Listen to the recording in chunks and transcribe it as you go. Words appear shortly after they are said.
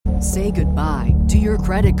Say goodbye to your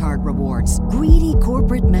credit card rewards. Greedy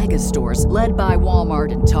corporate mega stores, led by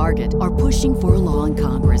Walmart and Target, are pushing for a law in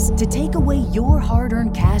Congress to take away your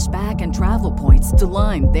hard-earned cash back and travel points to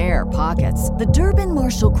line their pockets. The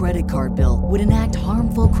Durbin-Marshall credit card bill would enact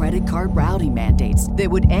harmful credit card routing mandates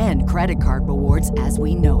that would end credit card rewards as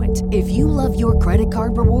we know it. If you love your credit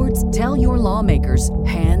card rewards, tell your lawmakers,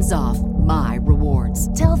 hands off my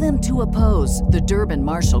rewards. Tell them to oppose the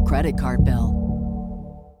Durbin-Marshall credit card bill.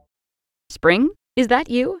 Spring? Is that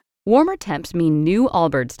you? Warmer temps mean new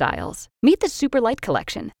Allbirds styles. Meet the Super Light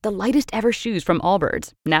Collection, the lightest ever shoes from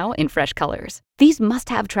Allbirds, now in fresh colors. These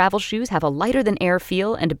must-have travel shoes have a lighter-than-air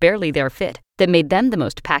feel and barely their fit that made them the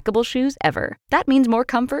most packable shoes ever. That means more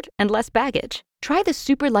comfort and less baggage. Try the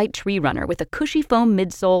Super Light Tree Runner with a cushy foam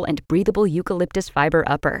midsole and breathable eucalyptus fiber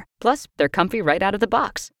upper. Plus, they're comfy right out of the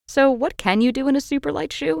box. So what can you do in a super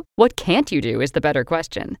light shoe? What can't you do is the better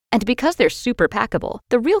question. And because they're super packable,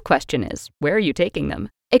 the real question is, where are you taking them?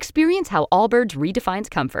 Experience how Allbirds redefines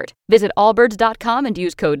comfort. Visit allbirds.com and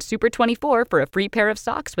use code SUPER24 for a free pair of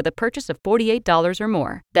socks with a purchase of $48 or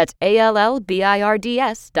more. That's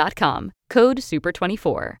ALLBIRDS.com. Code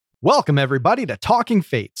SUPER24. Welcome, everybody, to Talking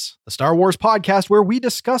Fates, the Star Wars podcast where we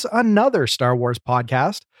discuss another Star Wars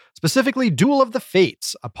podcast, specifically Duel of the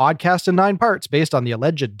Fates, a podcast in 9 parts based on the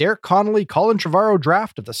alleged Derek Connolly, Colin Trevorrow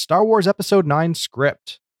draft of the Star Wars Episode 9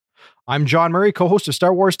 script. I'm John Murray, co-host of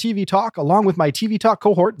Star Wars TV Talk, along with my TV Talk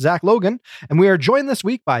cohort, Zach Logan, and we are joined this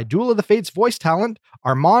week by Duel of the Fates voice talent,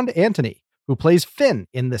 Armand Antony, who plays Finn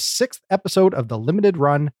in the 6th episode of the limited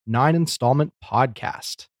run 9-installment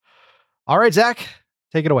podcast. All right, Zach,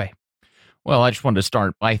 take it away. Well, I just wanted to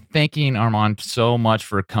start by thanking Armand so much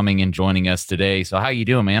for coming and joining us today. So how you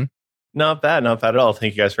doing, man? Not bad at all.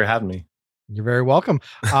 Thank you guys for having me. You're very welcome.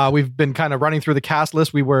 We've been kind of running through the cast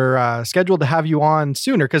list. We were scheduled to have you on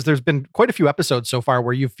sooner because there's been quite a few episodes so far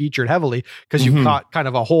where you've featured heavily because you've got kind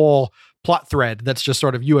of a whole plot thread that's just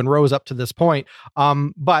sort of you and Rose up to this point.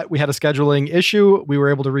 But we had a scheduling issue. We were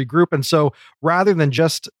able to regroup. And so rather than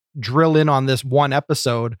just drill in on this one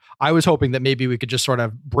episode, I was hoping that maybe we could just sort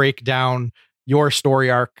of break down your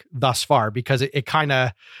story arc thus far, because it kind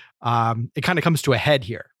of comes to a head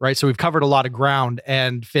here, right? So we've covered a lot of ground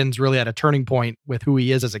and Finn's really at a turning point with who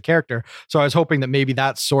he is as a character. So I was hoping that maybe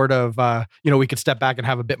that's sort of, we could step back and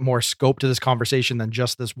have a bit more scope to this conversation than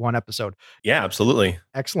just this one episode. Yeah, absolutely.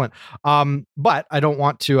 Excellent. But I don't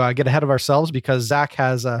want to get ahead of ourselves because Zach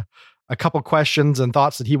has a couple questions and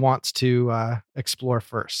thoughts that he wants to explore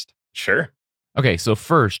first. Sure. Okay, so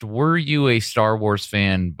first, were you a Star Wars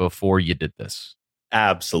fan before you did this?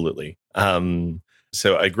 Absolutely.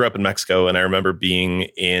 So I grew up in Mexico, and I remember being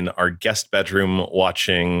in our guest bedroom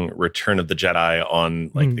watching Return of the Jedi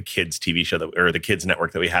on the kids' TV show or the kids'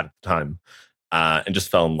 network that we had at the time, and just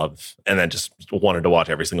fell in love, and then just wanted to watch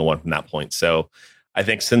every single one from that point. So I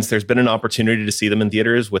think since there's been an opportunity to see them in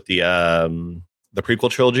theaters with the prequel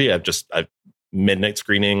trilogy, I've midnight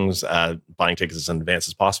screenings, buying tickets as in advance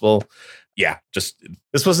as possible. Yeah, this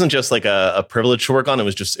wasn't just like a privilege to work on.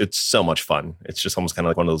 It's so much fun. It's just almost kind of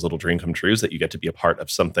like one of those little dream come trues that you get to be a part of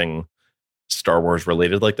something Star Wars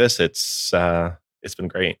related like this. It's been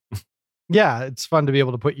great. Yeah, it's fun to be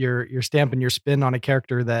able to put your stamp and your spin on a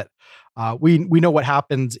character that we know what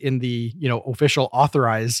happens in the official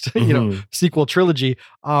authorized sequel trilogy,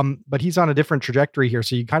 but he's on a different trajectory here,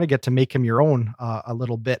 so you kind of get to make him your own a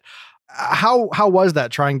little bit. How was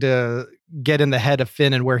that, trying to get in the head of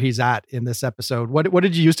Finn and where he's at in this episode? What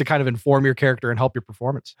did you use to kind of inform your character and help your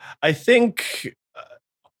performance? I think,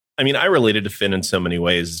 I related to Finn in so many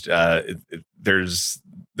ways. There's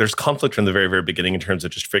conflict from the very, very beginning in terms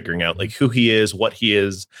of just figuring out like who he is, what he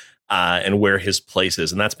is, and where his place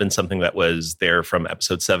is. And that's been something that was there from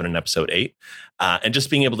episode 7 and episode 8. And just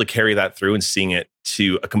being able to carry that through and seeing it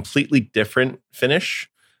to a completely different finish.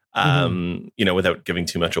 Without giving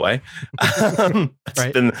too much away.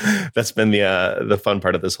 That's been the fun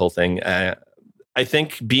part of this whole thing. I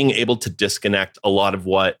think being able to disconnect a lot of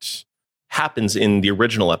what happens in the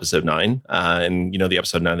original episode 9, and the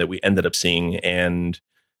episode 9 that we ended up seeing, and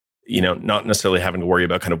not necessarily having to worry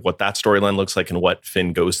about kind of what that storyline looks like and what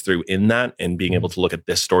Finn goes through in that, and being able to look at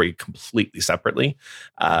this story completely separately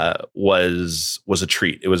was a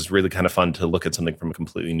treat. It was really kind of fun to look at something from a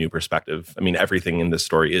completely new perspective. Everything in this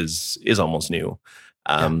story is almost new,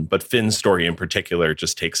 but Finn's story in particular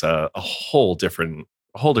just takes a whole different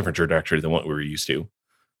trajectory than what we were used to,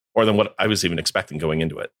 or than what I was even expecting going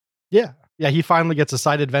into it. Yeah, he finally gets a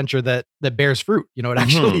side adventure that bears fruit. It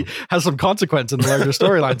actually has some consequence in the larger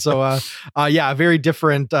storyline. So, a very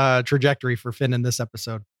different trajectory for Finn in this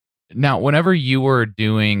episode. Now, whenever you were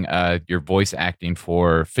doing your voice acting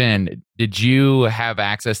for Finn, did you have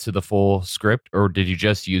access to the full script, or did you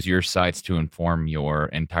just use your sites to inform your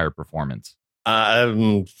entire performance?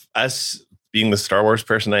 As being the Star Wars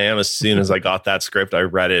person I am, as soon as I got that script, I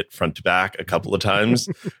read it front to back a couple of times.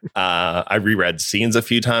 I reread scenes a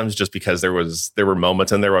few times just because there were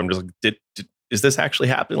moments in there where I'm just like, is this actually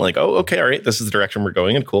happening? Like, oh, okay, all right, this is the direction we're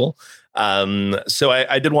going in. Cool. So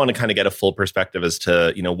I did want to kind of get a full perspective as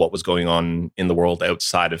to, what was going on in the world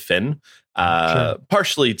outside of Finn, Sure.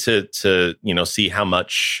 partially to see how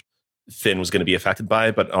much Finn was going to be affected by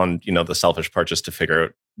it, but on, the selfish part, just to figure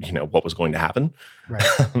out, what was going to happen. Right.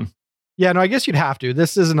 Yeah, no, I guess you'd have to.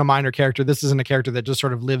 This isn't a minor character. This isn't a character that just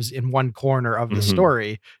sort of lives in one corner of the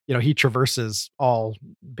story. He traverses all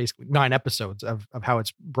basically 9 episodes of how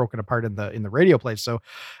it's broken apart in the radio play. So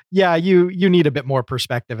yeah, you need a bit more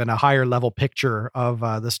perspective and a higher level picture of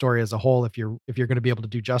the story as a whole if you're going to be able to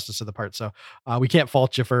do justice to the part. So we can't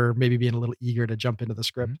fault you for maybe being a little eager to jump into the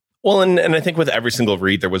script. Well, and I think with every single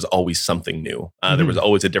read, there was always something new. There was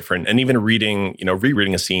always a different, and even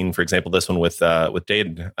rereading a scene, for example, this one with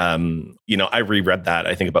Dade, I reread that,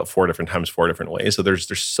 I think about 4 different times, 4 different ways. So there's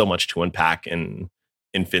so much to unpack in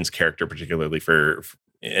Finn's character, particularly for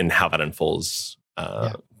and how that unfolds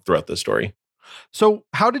throughout the story. So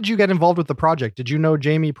how did you get involved with the project? Did you know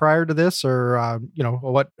Jamie prior to this, or, how did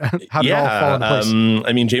it all fall into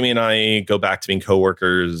place? Jamie and I go back to being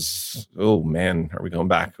coworkers. Oh man, are we going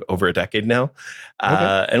back over a decade now?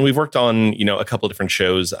 Okay. And we've worked on, a couple of different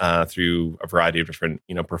shows through a variety of different,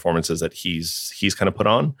 performances that he's kind of put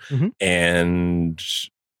on. Mm-hmm. And,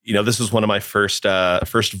 this was one of my first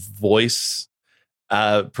voice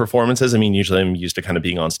performances. Usually I'm used to kind of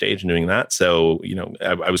being on stage and doing that. So,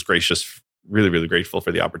 I was really, really grateful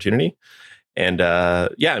for the opportunity. And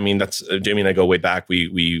that's Jamie and I go way back.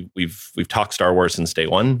 We've talked Star Wars since day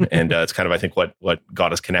one, and it's kind of, I think, what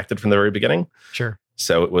got us connected from the very beginning. Sure.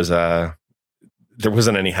 So it was there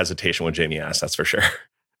wasn't any hesitation when Jamie asked, that's for sure.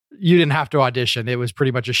 You didn't have to audition. It was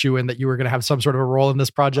pretty much a shoo-in that you were going to have some sort of a role in this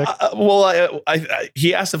project.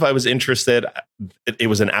 He asked if I was interested. It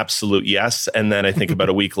was an absolute yes. And then I think about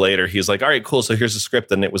a week later, he's like, all right, cool. So here's the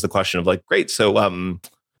script. And it was the question of like, great. So,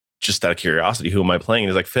 just out of curiosity, who am I playing?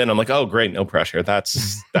 He's like, Finn. I'm like, oh, great. No pressure.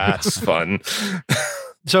 That's fun.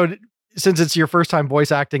 So since it's your first time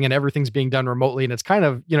voice acting and everything's being done remotely, and it's kind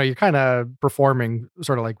of, you're kind of performing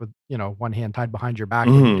sort of like with, one hand tied behind your back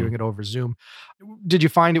when you're doing it over Zoom. Did you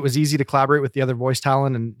find it was easy to collaborate with the other voice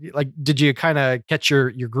talent? And like, did you kind of catch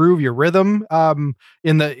your groove, your rhythm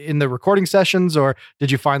in the recording sessions, or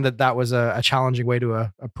did you find that was a challenging way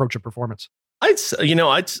to approach a performance?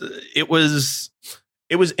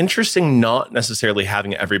 It was interesting not necessarily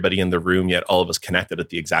having everybody in the room, yet all of us connected at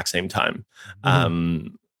the exact same time.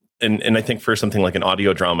 And I think for something like an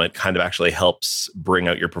audio drama, it kind of actually helps bring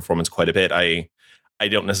out your performance quite a bit. I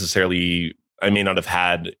may not have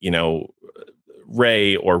had,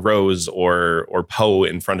 Ray or Rose or Poe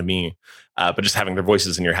in front of me, but just having their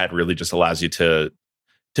voices in your head really just allows you to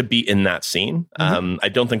be in that scene. I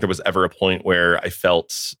don't think there was ever a point where I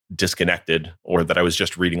felt disconnected or that I was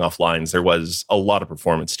just reading off lines. There was a lot of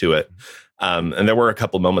performance to it. And there were a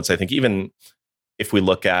couple of moments, I think, even if we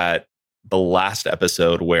look at the last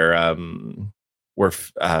episode where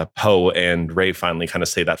Poe and Ray finally kind of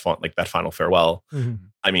say that final farewell.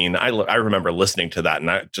 I remember listening to that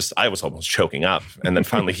and I was almost choking up, and then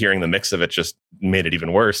finally hearing the mix of it just made it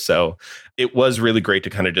even worse. So it was really great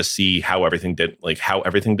to kind of just see how everything did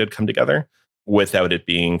come together without it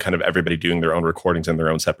being kind of everybody doing their own recordings in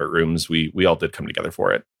their own separate rooms. We all did come together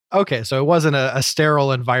for it. Okay, so it wasn't a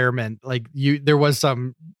sterile environment. Like there was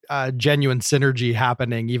some genuine synergy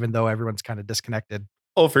happening, even though everyone's kind of disconnected.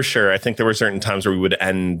 Oh, for sure. I think there were certain times where we would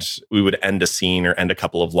end a scene or end a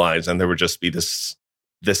couple of lines, and there would just be this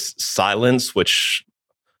silence, which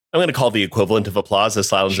I'm going to call the equivalent of applause. The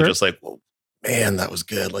silence of just like, well, man, that was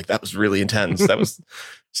good. Like that was really intense. That was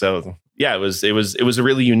so. Yeah, it was a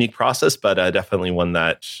really unique process, but definitely one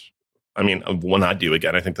that. When I do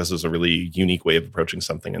again, I think this is a really unique way of approaching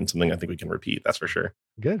something, and something I think we can repeat. That's for sure.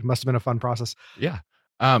 Good. Must have been a fun process. Yeah.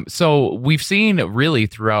 So we've seen really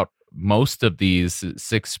throughout most of these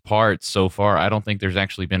 6 parts so far, I don't think there's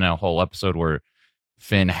actually been a whole episode where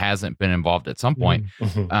Finn hasn't been involved at some point.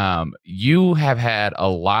 You have had a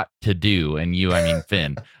lot to do, and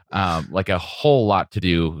Finn, like a whole lot to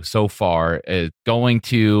do so far, going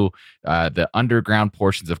to the underground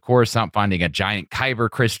portions of Coruscant, finding a giant Kyber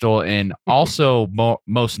crystal, and also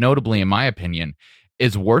most notably, in my opinion,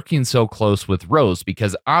 is working so close with Rose,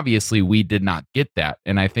 because obviously we did not get that.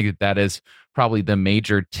 And I think that is probably the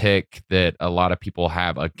major tick that a lot of people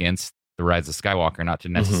have against The Rise of Skywalker, not to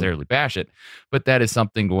necessarily bash it, but that is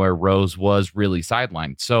something where Rose was really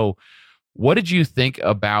sidelined. So what did you think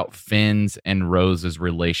about Finn's and Rose's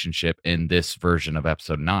relationship in this version of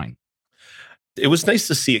episode 9? It was nice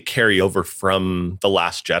to see it carry over from The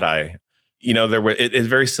Last Jedi. It's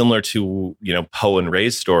very similar to, Poe and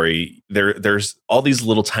Rey's story. There's all these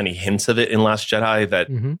little tiny hints of it in Last Jedi that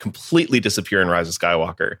completely disappear in Rise of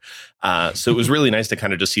Skywalker. So it was really nice to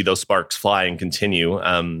kind of just see those sparks fly and continue.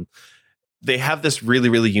 They have this really,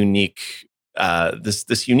 really unique,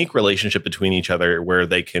 this unique relationship between each other where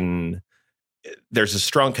there's a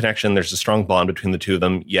strong connection. There's a strong bond between the two of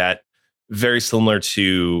them, yet very similar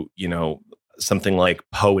to, something like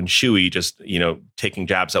Poe and Chewie just, taking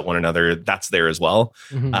jabs at one another. That's there as well.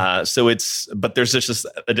 But there's just this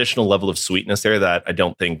additional level of sweetness there that I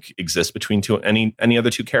don't think exists between any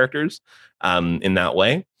other two characters in that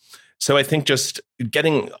way. So I think just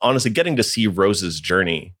getting to see Rose's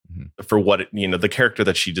journey for what, the character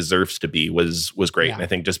that she deserves to be was great. Yeah. And I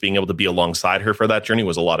think just being able to be alongside her for that journey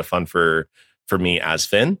was a lot of fun for me as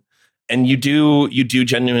Finn. And you do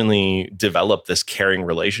genuinely develop this caring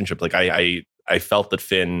relationship. Like I felt that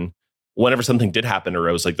Finn, whenever something did happen to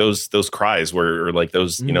Rose, like those cries were, or like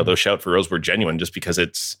those, those shout for Rose were genuine, just because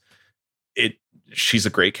she's a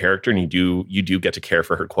great character, and you do get to care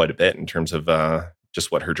for her quite a bit in terms of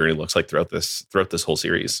just what her journey looks like throughout this whole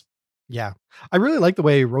series. Yeah. I really like the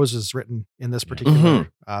way Rose is written in this particular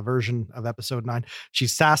version of episode 9.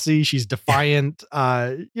 She's sassy. She's defiant.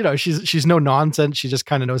 She's no nonsense. She just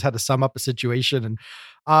kind of knows how to sum up a situation. And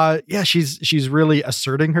she's really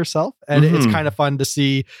asserting herself. And it's kind of fun to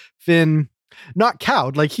see Finn not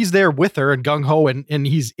cowed, like he's there with her and gung ho and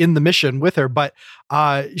he's in the mission with her. But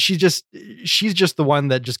she's just the one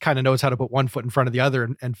that just kind of knows how to put one foot in front of the other.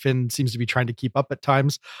 And Finn seems to be trying to keep up at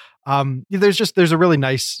times. There's a really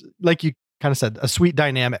nice, like you kind of said, a sweet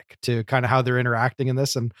dynamic to kind of how they're interacting in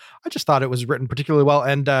this. And I just thought it was written particularly well.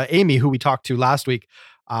 And Amy, who we talked to last week,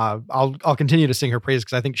 I'll continue to sing her praise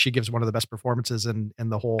because I think she gives one of the best performances in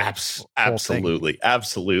the whole. Absolutely.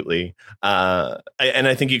 And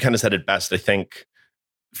I think you kind of said it best. I think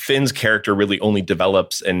Finn's character really only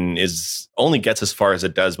develops and only gets as far as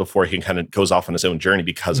it does before he kind of goes off on his own journey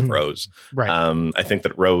because of Rose. Right. I think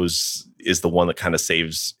that Rose is the one that kind of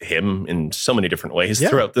saves him in so many different ways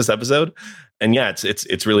throughout this episode. And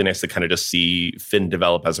it's really nice to kind of just see Finn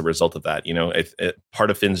develop as a result of that. Part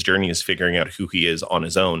of Finn's journey is figuring out who he is on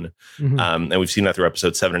his own. And we've seen that through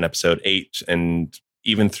episode 7 and episode 8. And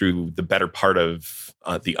even through the better part of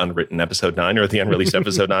the unwritten episode 9 or the unreleased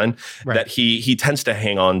episode 9, right, that he tends to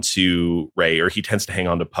hang on to Rey, or he tends to hang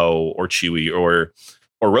on to Poe or Chewie or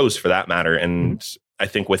Rose for that matter. And I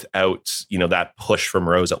think without, that push from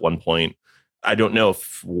Rose at one point, I don't know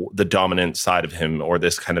if the dominant side of him or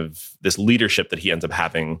this leadership that he ends up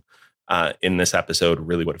having in this episode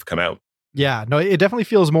really would have come out. Yeah, no, it definitely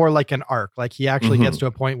feels more like an arc. Like he actually gets to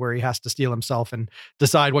a point where he has to steel himself and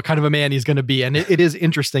decide what kind of a man he's going to be. And it is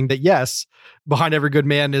interesting that, yes, behind every good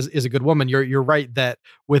man is a good woman. You're right that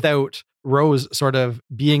without Rose sort of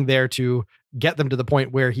being there to get them to the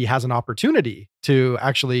point where he has an opportunity to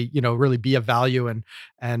actually, really be of value.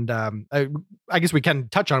 And I guess we can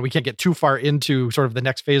touch on it. We can't get too far into sort of the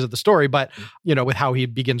next phase of the story, but with how he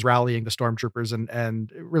begins rallying the stormtroopers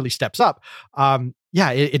and really steps up.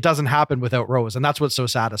 It doesn't happen without Rose. And that's what's so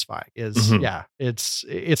satisfying is,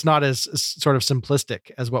 it's not as sort of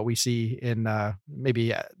simplistic as what we see in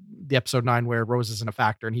maybe the episode 9, where Rose isn't a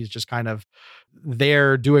factor and he's just kind of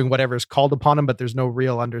there doing whatever is called upon him, but there's no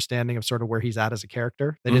real understanding of sort of where he's at as a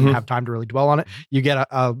character. They didn't have time to really dwell on it. You get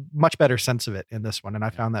a much better sense of it in this one. And I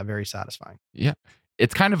found that very satisfying. Yeah.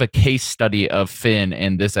 It's kind of a case study of Finn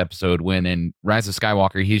in this episode, when in Rise of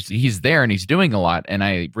Skywalker, he's there and he's doing a lot. And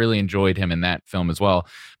I really enjoyed him in that film as well.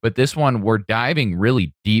 But this one, we're diving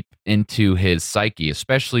really deep into his psyche,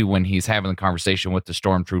 especially when he's having a conversation with the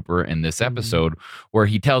stormtrooper in this episode, where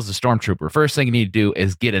he tells the stormtrooper, first thing you need to do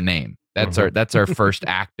is get a name. That's our first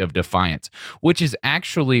act of defiance, which is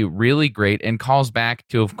actually really great and calls back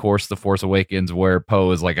to, of course, The Force Awakens, where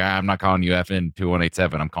Poe is like, I'm not calling you FN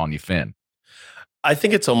 2187, I'm calling you Finn. I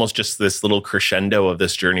think it's almost just this little crescendo of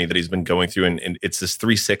this journey that he's been going through. And it's this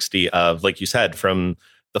 360 of, like you said, from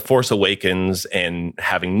The Force Awakens and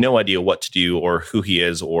having no idea what to do or who he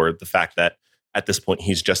is, or the fact that at this point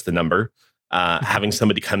he's just the number, having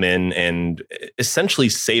somebody come in and essentially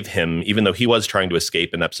save him, even though he was trying to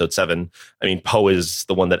escape in episode 7. I mean, Poe is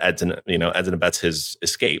the one that adds and abets his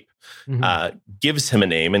escape, gives him a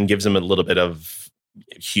name and gives him a little bit of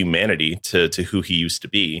humanity to who he used to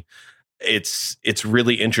be. it's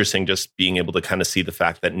really interesting just being able to kind of see the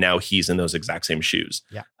fact that now he's in those exact same shoes.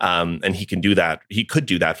 Yeah. And he can do that. He could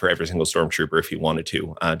do that for every single stormtrooper if he wanted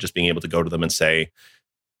to. Just being able to go to them and say,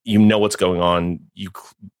 you know what's going on.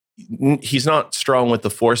 He's not strong with the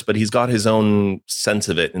Force, but he's got his own sense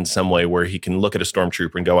of it in some way where he can look at a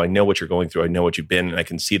stormtrooper and go, I know what you're going through. I know what you've been. And I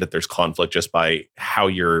can see that there's conflict just by how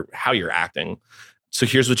you're acting. So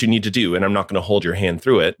here's what you need to do. And I'm not going to hold your hand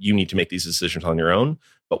through it. You need to make these decisions on your own.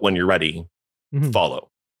 But when you're ready, follow.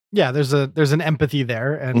 Yeah, there's an empathy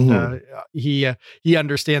there, and he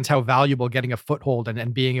understands how valuable getting a foothold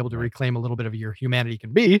and being able to reclaim a little bit of your humanity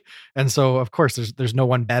can be. And so, of course, there's no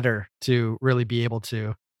one better to really be able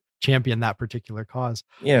to champion that particular cause.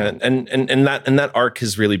 Yeah, and that arc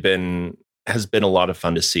has been a lot of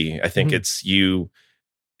fun to see. I think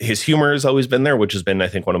his humor has always been there, which has been, I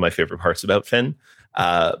think, one of my favorite parts about Finn.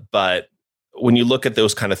 But when you look at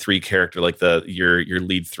those kind of three character, like your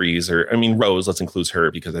lead threes, or I mean Rose, let's include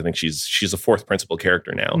her because I think she's a fourth principal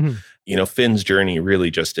character now. Finn's journey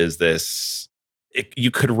really just is this.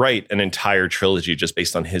 You could write an entire trilogy just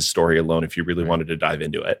based on his story alone if you really wanted to dive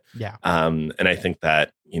into it. Yeah. And I think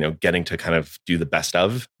that getting to kind of do the best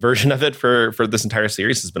of version of it for this entire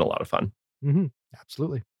series has been a lot of fun.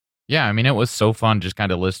 Absolutely. Yeah, I mean, it was so fun just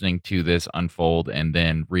kind of listening to this unfold and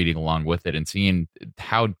then reading along with it and seeing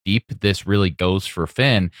how deep this really goes for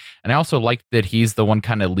Finn. And I also like that he's the one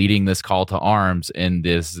kind of leading this call to arms in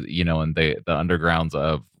this, in the undergrounds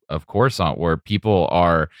of Coruscant, where people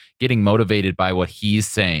are getting motivated by what he's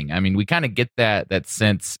saying. I mean, we kind of get that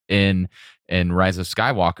sense in Rise of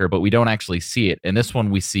Skywalker, but we don't actually see it. In this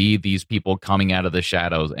one, we see these people coming out of the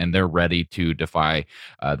shadows and they're ready to defy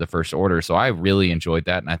the First Order. So I really enjoyed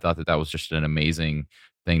that. And I thought that was just an amazing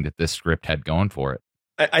thing that this script had going for it.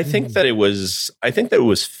 I think that it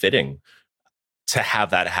was fitting to have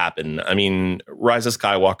that happen. I mean, Rise of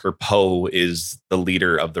Skywalker, Poe is the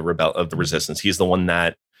leader of the resistance. He's the one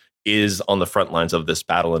that is on the front lines of this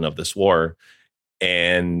battle and of this war.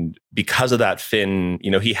 And because of that, Finn,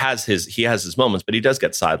 he has his moments, but he does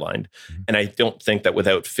get sidelined. And I don't think that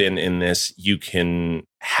without Finn in this, you can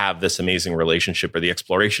have this amazing relationship or the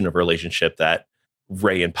exploration of relationship that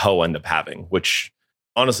Rey and Poe end up having, which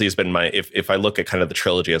honestly has been if I look at kind of the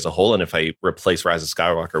trilogy as a whole, and if I replace Rise of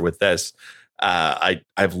Skywalker with this,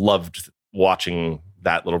 I've loved watching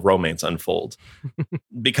that little romance unfold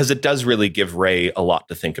because it does really give Rey a lot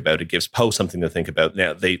to think about. It gives Poe something to think about.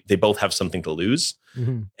 Now they both have something to lose.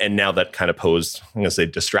 And now that kind of Poe's, I'm going to say,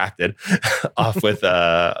 distracted off with,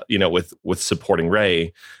 with supporting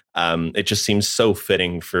Rey. It just seems so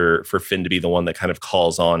fitting for Finn to be the one that kind of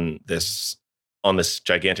calls on this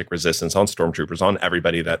gigantic resistance, on stormtroopers, on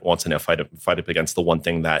everybody that wants to now fight up against the one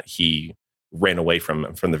thing that he ran away from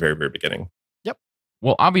the very, very beginning.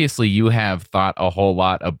 Well, obviously, you have thought a whole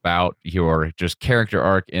lot about your just character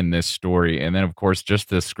arc in this story, and then, of course, just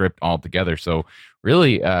the script altogether. So,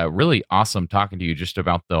 really, really awesome talking to you just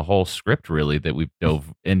about the whole script, really, that we've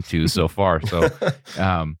dove into so far. So,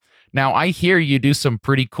 now I hear you do some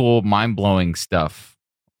pretty cool, mind-blowing stuff,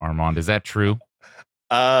 Armand. Is that true?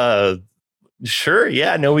 Sure.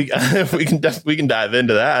 Yeah. No, we can dive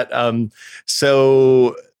into that.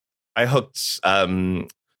 So I hooked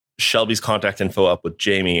Shelby's contact info up with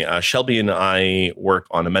Jamie. Shelby and I work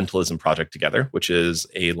on a mentalism project together, which is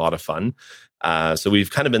a lot of fun. So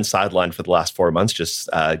we've kind of been sidelined for the last 4 months, just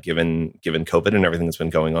given COVID and everything that's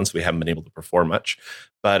been going on. So we haven't been able to perform much.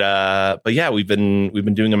 But yeah, we've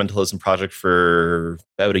been doing a mentalism project for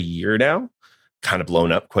about a year now. Kind of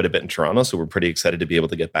blown up quite a bit in Toronto, so we're pretty excited to be able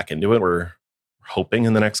to get back into it. We're hoping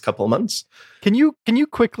in the next couple of months. Can you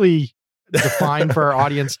quickly define for our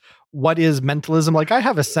audience what is mentalism? Like, I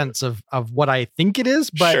have a sense of what I think it is,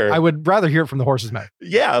 but sure. I would rather hear it from the horse's mouth.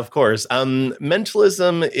 Yeah, of course.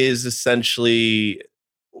 Mentalism is essentially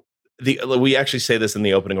we actually say this in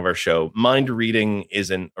the opening of our show. Mind reading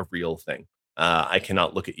isn't a real thing. I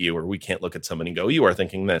cannot look at you, or we can't look at someone and go, "You are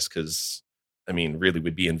thinking this," because I mean, really,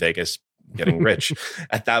 we'd be in Vegas getting rich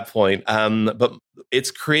at that point. But it's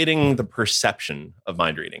creating the perception of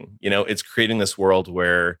mind reading. It's creating this world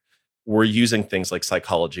where we're using things like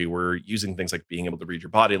psychology. We're using things like being able to read your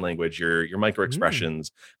body language, your micro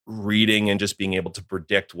expressions, reading, and just being able to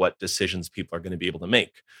predict what decisions people are going to be able to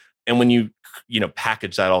make. And when you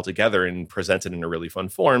package that all together and present it in a really fun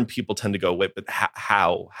form, people tend to go, wait, but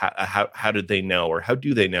how did they know? Or how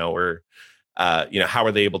do they know? Or, how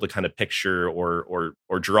are they able to kind of picture or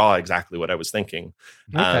draw exactly what I was thinking?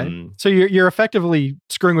 Okay. So you're effectively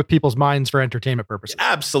screwing with people's minds for entertainment purposes.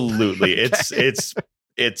 Absolutely. Okay.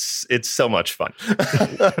 It's so much fun.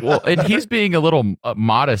 Well, and he's being a little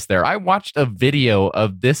modest there. I watched a video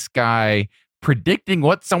of this guy predicting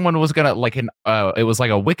what someone was gonna it was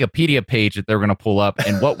like a Wikipedia page that they were gonna pull up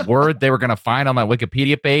and what word they were gonna find on that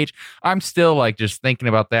Wikipedia page. I'm still like just thinking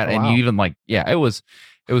about that. Oh, and wow. you even it was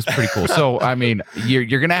pretty cool. So I mean,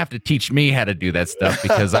 you're gonna have to teach me how to do that stuff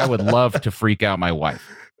because I would love to freak out my wife.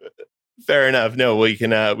 Fair enough. No, we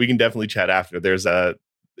can definitely chat after. There's it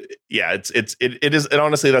is, and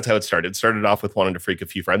honestly, that's how it started. It started off with wanting to freak a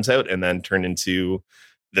few friends out, and then turned into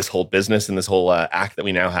this whole business and this whole act that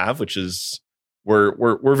we now have, which is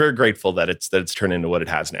we're very grateful that it's turned into what it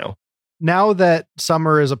has now. Now that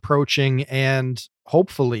summer is approaching, and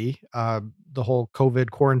hopefully the whole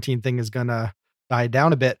COVID quarantine thing is gonna die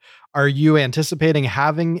down a bit, are you anticipating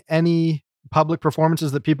having any public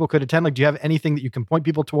performances that people could attend? Like, do you have anything that you can point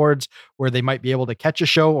people towards where they might be able to catch a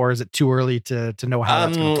show, or is it too early to know how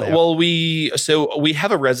that's going to play out? Well, we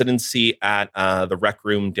have a residency at the Rec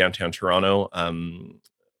Room downtown Toronto,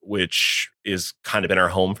 which is kind of been our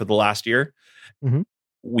home for the last year. Mm-hmm.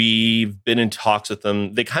 We've been in talks with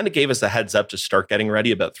them. They kind of gave us a heads up to start getting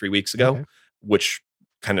ready about 3 weeks ago, Okay. which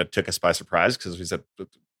kind of took us by surprise because we said,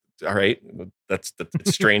 all right, that's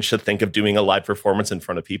it's strange to think of doing a live performance in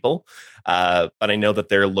front of people. But I know that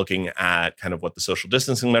they're looking at kind of what the social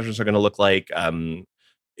distancing measures are going to look like.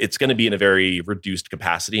 It's going to be in a very reduced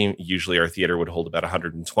capacity. Usually our theater would hold about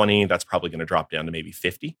 120. That's probably going to drop down to maybe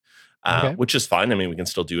 50, which is fine. I mean, we can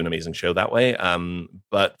still do an amazing show that way.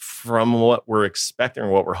 But from what we're expecting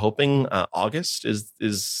or what we're hoping, August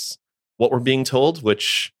is what we're being told,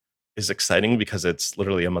 which is exciting because it's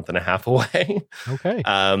literally a month and a half away. Okay.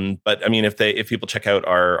 But I mean, if people check out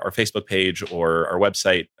our Facebook page or our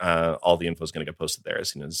website, all the info is going to get posted there as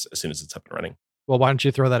soon as it's up and running. Well, why don't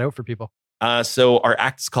you throw that out for people? So our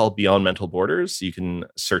act is called Beyond Mental Borders. You can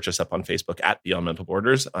search us up on Facebook at Beyond Mental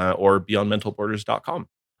Borders or beyondmentalborders.com.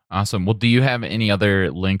 Awesome. Well, do you have any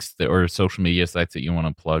other links or social media sites that you want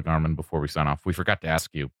to plug, Armin, before we sign off? We forgot to ask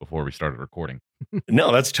you before we started recording.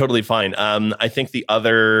 No, that's totally fine. I think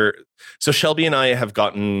so Shelby and I have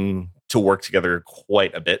gotten to work together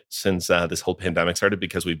quite a bit since this whole pandemic started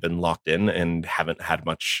because we've been locked in and haven't had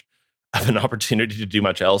much of an opportunity to do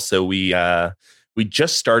much else. So we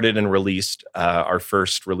just started and released our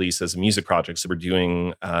first release as a music project. So we're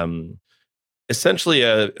doing essentially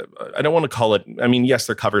I don't want to call it, I mean, yes,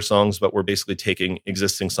 they're cover songs, but we're basically taking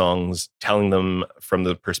existing songs, telling them from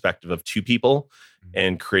the perspective of two people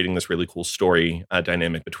and creating this really cool story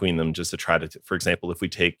dynamic between them, just to try to, for example, if we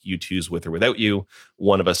take U2's With or Without You,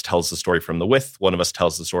 one of us tells the story from the with, one of us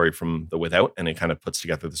tells the story from the without, and it kind of puts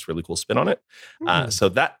together this really cool spin on it. So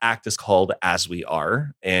that act is called As We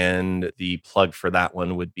Are, and the plug for that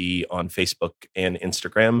one would be on Facebook and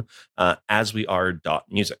Instagram,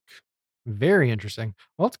 asweare.music. Very interesting.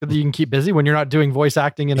 Well, it's good that you can keep busy when you're not doing voice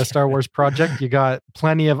acting in a Star Wars project. You got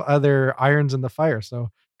plenty of other irons in the fire.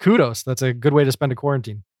 So kudos. That's a good way to spend a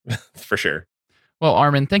quarantine. For sure. Well,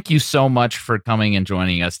 Armin, thank you so much for coming and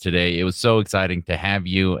joining us today. It was so exciting to have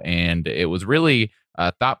you, and it was really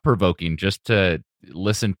thought-provoking just to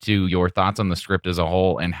listen to your thoughts on the script as a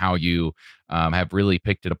whole and how you have really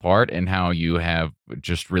picked it apart and how you have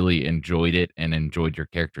just really enjoyed it and enjoyed your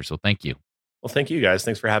character. So thank you. Well, thank you guys.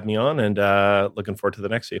 Thanks for having me on, and looking forward to the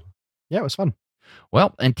next few. Yeah, it was fun.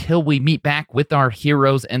 Well, until we meet back with our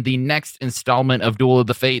heroes and the next installment of Duel of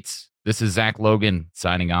the Fates, this is Zach Logan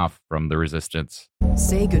signing off from The Resistance.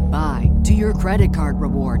 Say goodbye to your credit card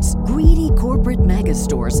rewards. Greedy corporate mega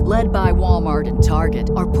stores, led by Walmart and Target,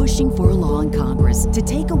 are pushing for a law in Congress to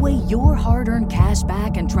take away your hard-earned cash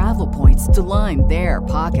back and travel points to line their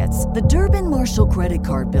pockets. The Durbin-Marshall credit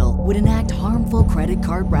card bill would enact harmful credit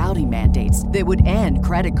card routing mandates that would end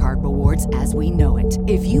credit card rewards as we know it.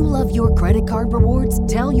 If you love your credit card rewards,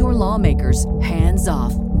 tell your lawmakers, hands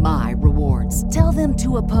off my rewards. Tell them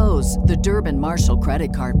to oppose the Durbin-Marshall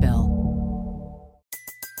credit card bill.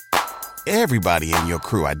 Everybody in your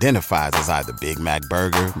crew identifies as either Big Mac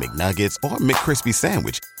Burger, McNuggets, or McCrispy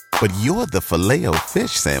Sandwich. But you're the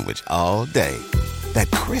Filet-O-Fish Sandwich all day.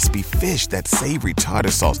 That crispy fish, that savory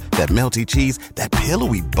tartar sauce, that melty cheese, that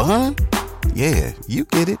pillowy bun. Yeah, you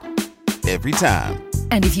get it. Every time.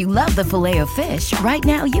 And if you love the Filet-O-Fish, right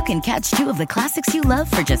now you can catch two of the classics you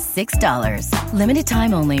love for just $6. Limited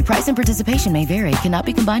time only. Price and participation may vary. Cannot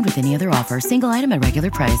be combined with any other offer. Single item at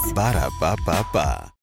regular price. Ba-da-ba-ba-ba.